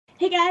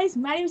Hey guys,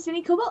 my name is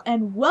Cindy Cobalt,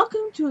 and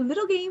welcome to a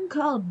little game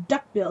called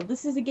Duck Build.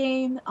 This is a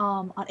game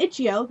on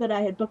itch.io that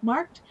I had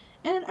bookmarked,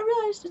 and I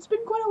realized it's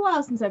been quite a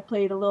while since I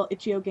played a little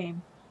itch.io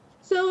game.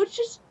 So it's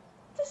just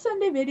a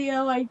Sunday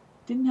video. I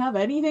didn't have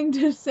anything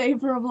to say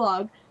for a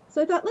vlog,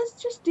 so I thought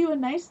let's just do a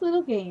nice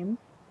little game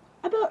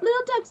about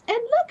little ducks. And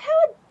look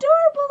how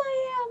adorable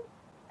I am!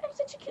 I'm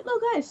such a cute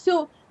little guy.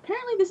 So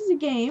apparently this is a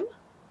game.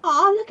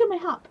 Aw, look at my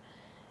hop.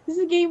 This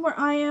is a game where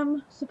I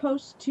am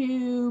supposed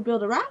to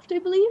build a raft, I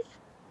believe,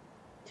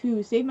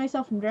 to save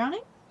myself from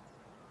drowning.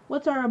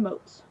 What's our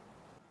emotes?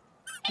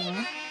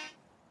 Yeah.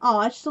 Oh,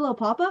 it's just a little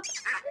pop-up?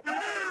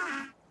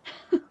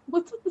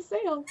 What's with the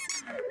sail?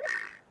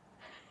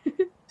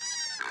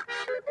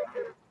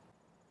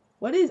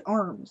 What is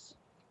arms?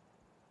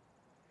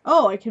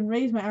 Oh, I can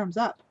raise my arms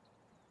up.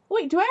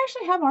 Wait, do I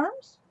actually have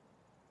arms?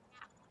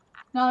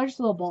 No, they're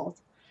just little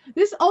balls.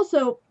 This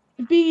also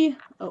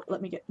oh,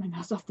 let me get my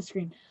mouse off the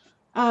screen.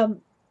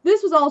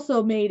 This was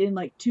also made in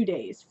like 2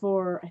 days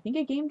for, I think,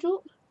 a Game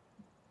Jolt.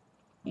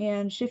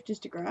 And shift is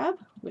to grab,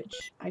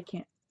 which I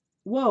can't.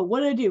 Whoa, what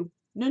did I do?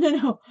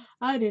 No.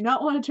 I do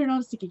not want to turn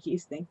on sticky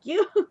keys, thank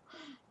you.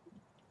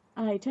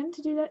 I tend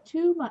to do that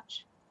too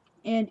much.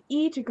 And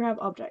E to grab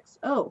objects.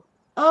 Oh.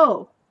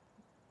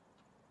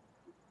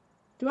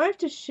 Do I have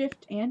to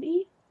shift and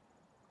E?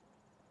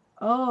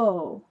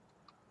 Oh.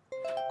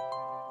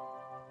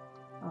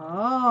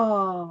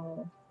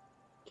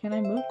 Can I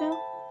move now?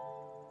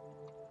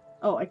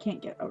 Oh, I can't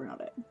get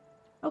around it.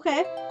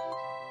 Okay.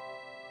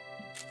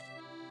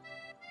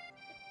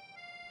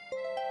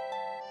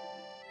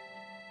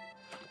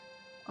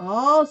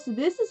 Oh, so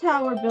this is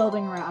how we're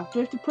building a raft. Do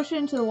we have to push it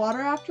into the water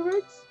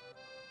afterwards?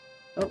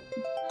 Oh.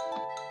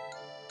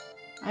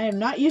 I am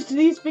not used to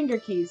these finger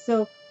keys,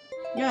 so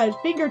yeah,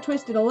 finger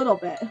twisted a little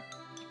bit.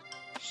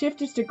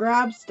 Shift is to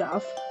grab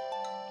stuff.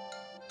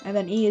 And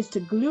then E is to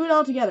glue it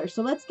all together.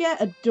 So let's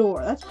get a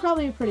door. That's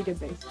probably a pretty good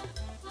base.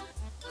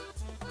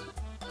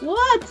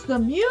 What's the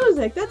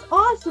music? That's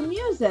awesome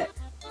music!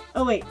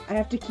 Oh wait, I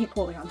have to keep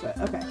holding onto it.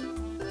 Okay.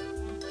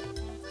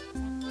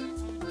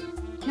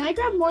 Can I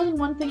grab more than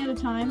one thing at a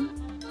time?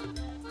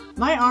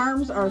 My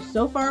arms are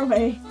so far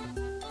away.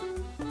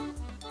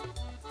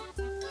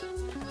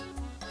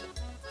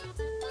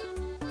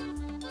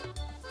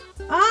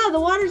 Ah, the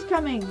water's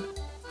coming!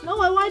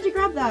 No, I wanted to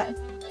grab that.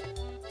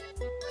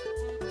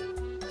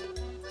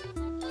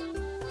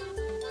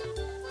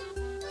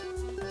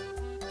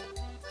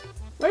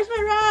 Where's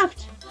my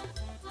raft?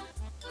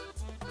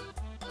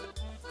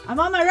 I'm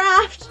on my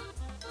raft!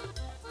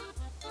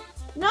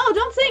 No,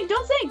 don't sink!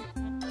 Don't sink!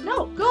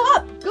 No, go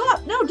up! Go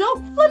up! No,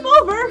 don't flip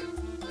over!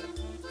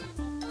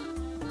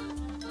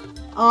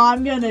 Oh,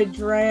 I'm gonna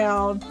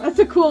drown. That's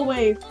a cool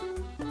wave.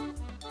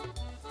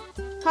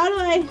 How do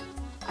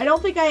I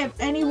don't think I have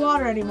any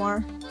water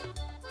anymore.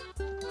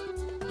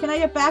 Can I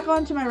get back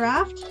onto my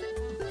raft?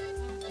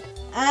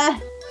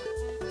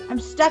 I'm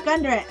stuck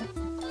under it.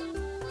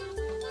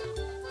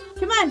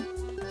 Come on!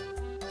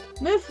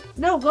 Move!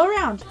 No, go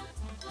around.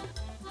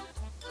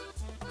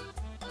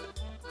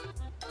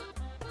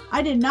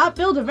 I did not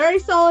build a very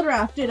solid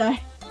raft, did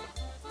I?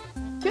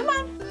 Come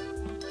on.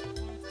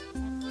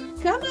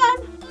 Come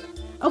on.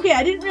 Okay,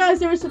 I didn't realize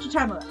there was such a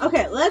timer.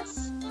 Okay,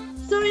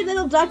 sorry,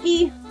 little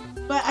ducky,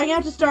 but I'm gonna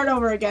have to start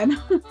over again.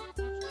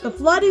 The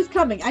flood is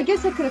coming. I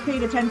guess I could have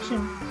paid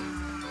attention.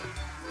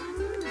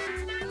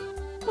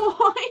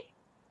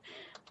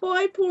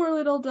 Boy, poor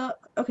little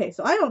duck. Okay,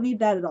 so I don't need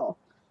that at all.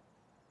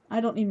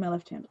 I don't need my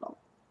left hand at all.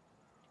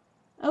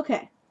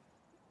 Okay.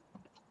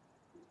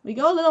 We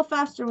go a little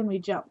faster when we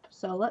jump.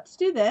 So let's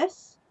do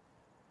this.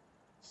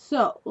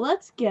 So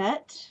let's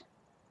get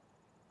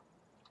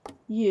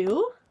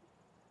you.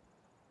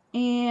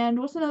 And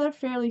what's another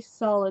fairly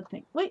solid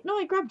thing? Wait, no,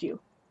 I grabbed you.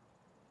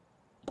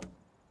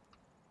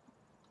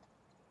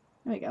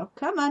 There we go.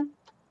 Come on.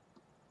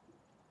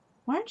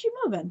 Why aren't you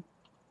moving?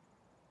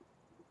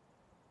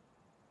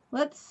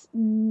 Let's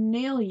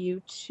nail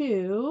you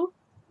to...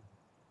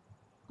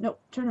 Nope,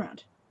 turn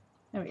around.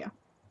 There we go.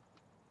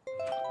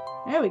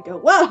 There we go.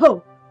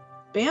 Whoa!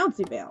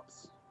 Bouncy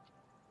bounce.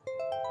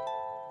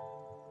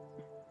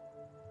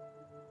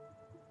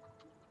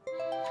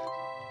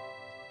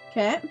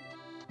 Okay.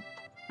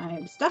 I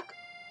am stuck.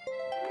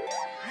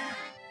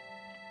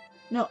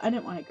 No, I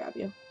didn't want to grab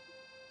you.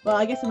 Well,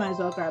 I guess I might as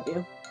well grab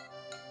you.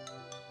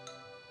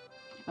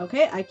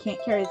 Okay, I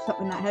can't carry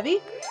something that heavy.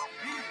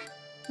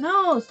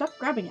 No, stop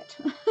grabbing it.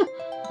 I'm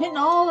hitting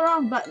all the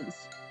wrong buttons.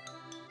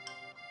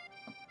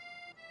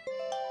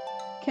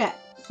 Okay,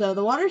 so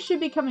the water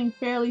should be coming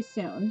fairly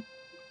soon.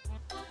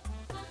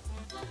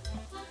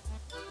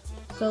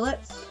 So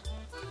let's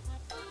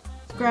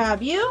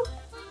grab you.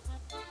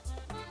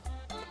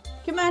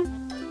 Come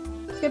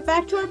on. Let's get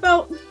back to our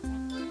boat.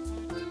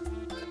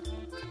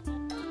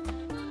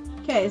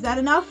 Okay, is that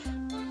enough?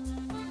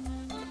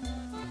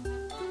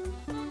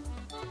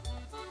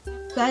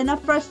 Is that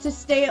enough for us to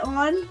stay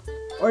on?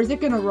 Or is it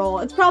gonna roll?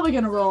 It's probably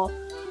gonna roll.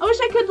 I wish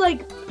I could,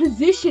 like,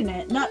 position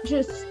it, not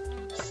just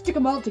stick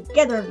them all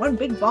together in one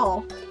big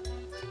ball.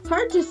 It's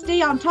hard to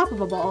stay on top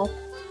of a ball.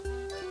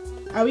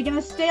 Are we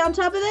gonna stay on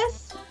top of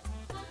this?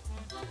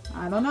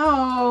 I don't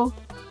know.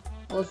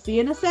 We'll see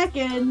in a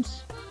second.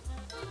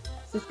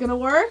 Is this gonna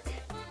work?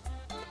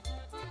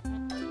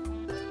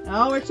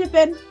 Oh, we're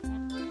tipping.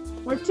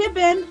 We're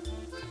tipping.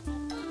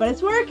 But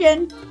it's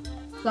working.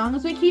 As long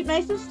as we keep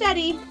nice and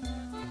steady.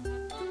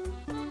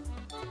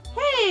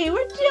 Hey,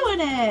 we're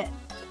doing it!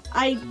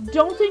 I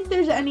don't think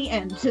there's any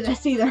end to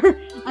this either.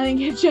 I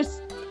think it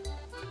just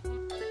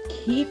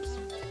keeps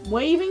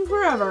waving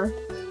forever.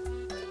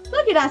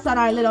 Look at us on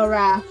our little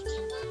raft.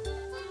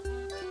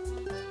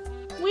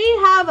 We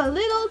have a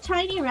little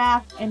tiny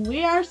raft and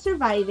we are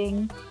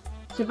surviving.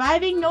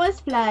 Surviving Noah's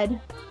flood.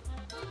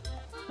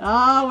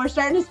 Oh, we're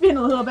starting to spin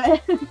a little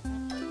bit.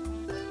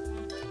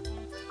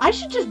 I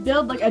should just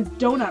build like a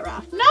donut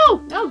raft.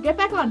 No! No, get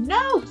back on.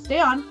 No! Stay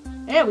on.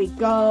 There we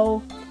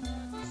go.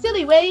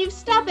 Silly waves,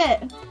 stop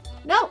it.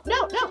 No,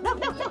 no, no, no,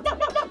 no, no, no, no,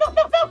 no, no,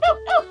 no, no, no,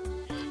 no.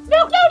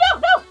 No, no, no,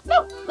 no,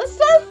 no. Let's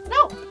surf.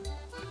 No.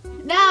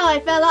 No,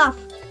 I fell off.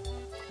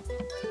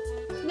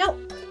 No.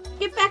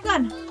 Get back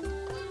on.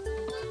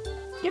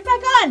 Get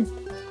back on.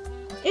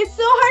 It's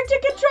so hard to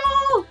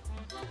control.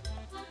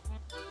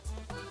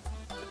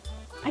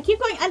 I keep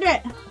going under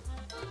it.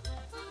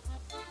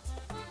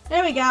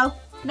 There we go.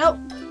 Nope.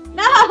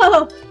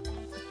 No!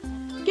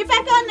 Get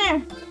back on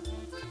there.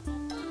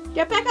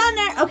 Get back on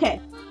there. Okay.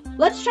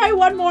 Let's try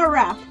one more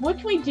raft. What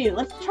can we do?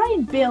 Let's try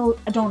and build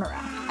a donut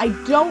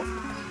raft.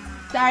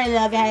 Sorry,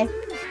 little guy.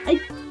 I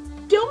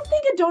don't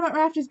think a donut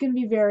raft is going to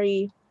be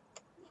very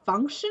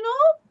functional.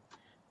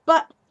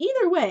 But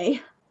either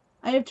way,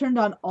 I have turned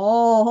on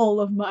all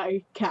of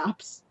my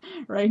caps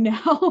right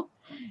now.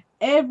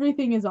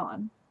 Everything is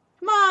on.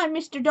 Come on,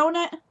 Mr.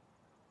 Donut.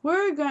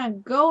 We're gonna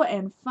go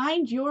and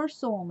find your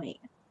soulmate.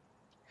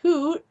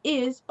 Who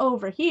is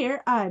over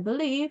here, I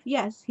believe.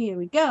 Yes, here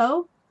we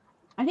go.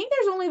 I think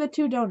there's only the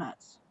 2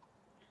 donuts.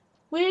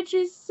 Which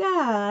is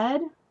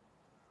sad.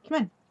 Come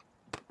on.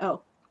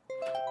 Oh.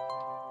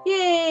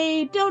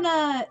 Yay,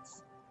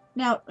 donuts!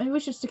 Now, maybe we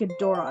should stick a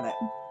door on it.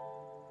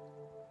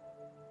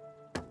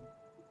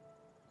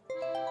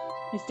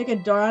 If we stick a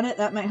door on it,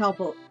 that might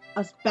help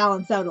us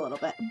balance out a little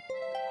bit.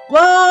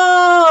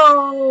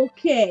 Whoa!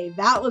 Okay,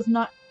 that was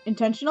not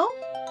intentional.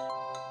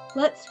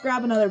 Let's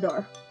grab another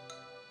door.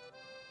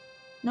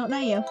 No,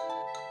 not you.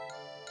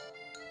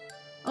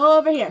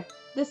 Over here.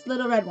 This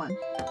little red one.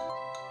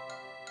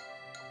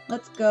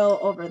 Let's go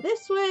over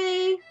this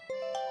way.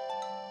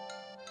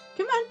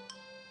 Come on.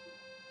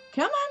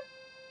 Come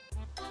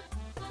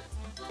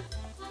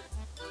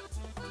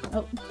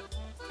on.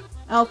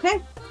 Oh.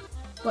 Okay.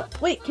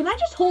 What? Wait, can I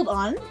just hold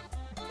on?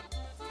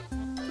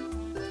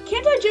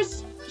 Can't I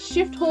just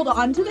shift hold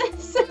on to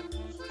this?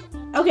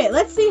 Okay,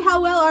 let's see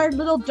how well our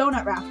little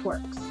donut raft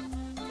works.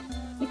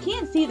 I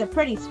can't see the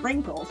pretty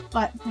sprinkles,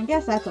 but I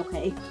guess that's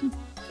okay.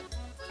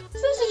 So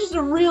this is just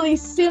a really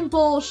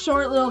simple,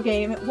 short little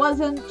game. It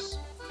wasn't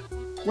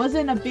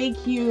a big,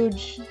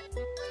 huge...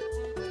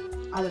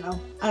 I don't know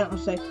what to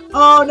say.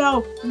 Oh,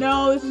 no.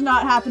 No, this is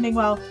not happening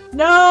well.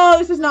 No,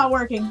 this is not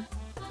working.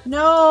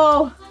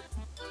 No.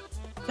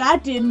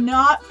 That did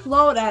not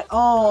float at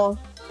all.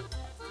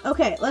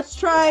 Okay, let's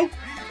try.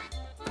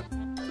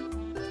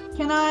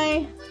 Can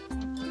I...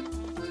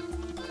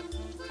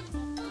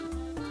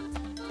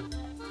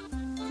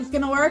 Is this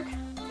gonna work?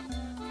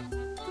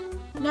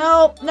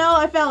 No, no,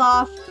 I fell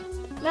off.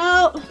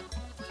 No.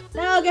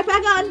 No, get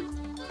back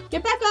on.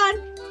 Get back on.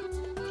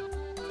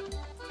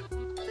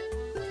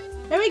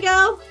 There we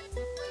go.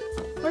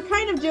 We're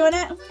kind of doing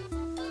it.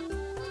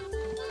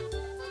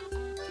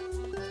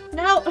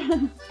 No.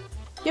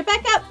 Get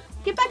back up.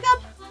 Get back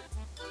up.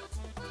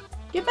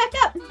 Get back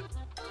up.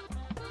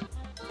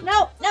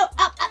 No, no. Up,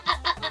 up, up,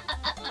 up, up,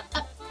 up, up,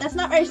 up. That's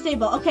not very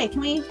stable. Okay,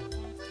 can we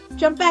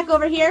jump back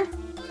over here?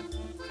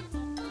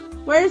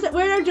 Where is it?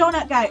 Where's our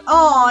donut guy?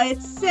 Oh,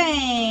 it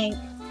sank.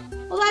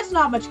 Well, that's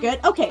not much good.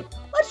 Okay,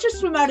 let's just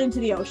swim out into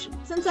the ocean.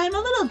 Since I'm a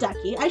little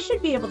ducky, I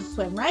should be able to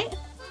swim, right?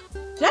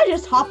 Did I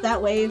just hop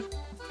that wave?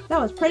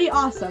 That was pretty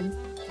awesome.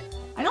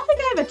 I don't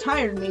think I have a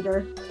tire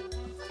meter.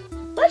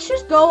 Let's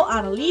just go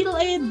on a little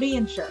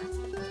adventure.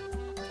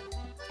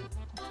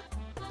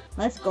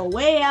 Let's go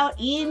way out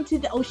into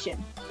the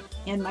ocean.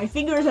 And my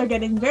fingers are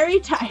getting very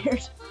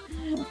tired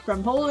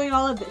from holding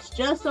all of this,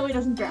 just so he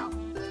doesn't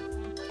drown.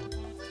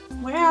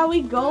 Where are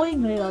we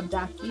going, little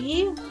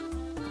ducky?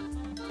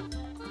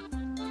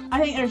 I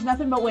think there's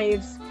nothing but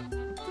waves.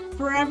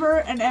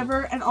 Forever and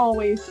ever and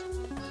always.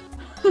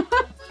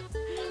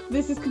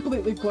 This is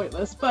completely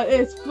pointless, but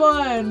it's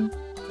fun.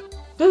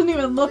 Doesn't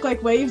even look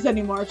like waves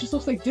anymore. It just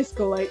looks like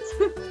disco lights.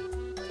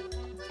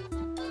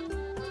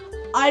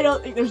 I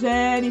don't think there's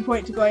any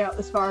point to going out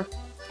this far.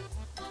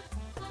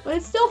 But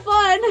it's still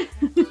fun.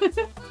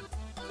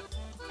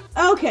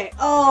 Okay.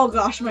 Oh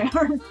gosh, my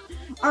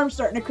arm's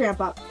starting to cramp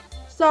up.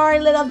 Sorry,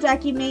 little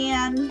ducky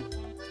man.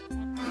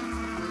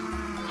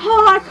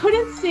 Oh, I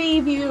couldn't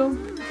save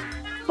you.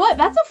 But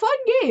that's a fun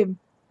game.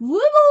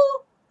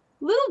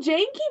 Little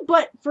janky,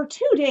 but for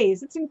 2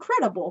 days, it's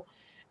incredible.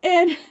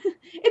 And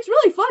it's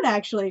really fun,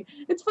 actually.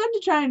 It's fun to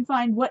try and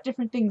find what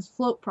different things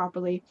float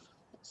properly.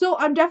 So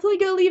I'm definitely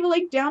going to leave a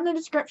link down in the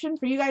description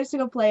for you guys to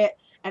go play it.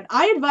 And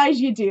I advise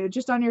you do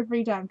just on your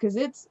free time because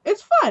it's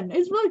fun.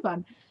 It's really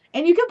fun.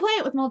 And you can play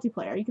it with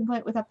multiplayer. You can play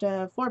it with up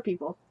to 4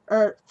 people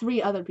or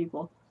 3 other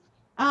people.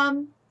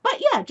 But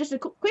yeah, just a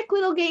quick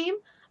little game.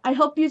 I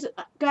hope you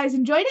guys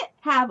enjoyed it.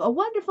 Have a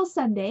wonderful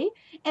Sunday.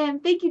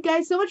 And thank you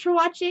guys so much for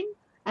watching.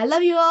 I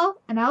love you all,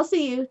 and I'll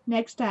see you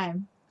next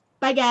time.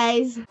 Bye,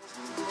 guys.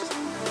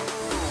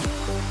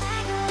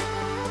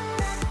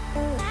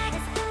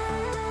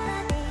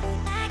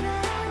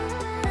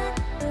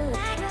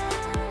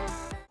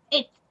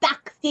 It's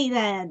duck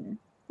season.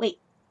 Wait,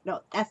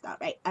 no, that's not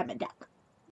right. I'm a duck.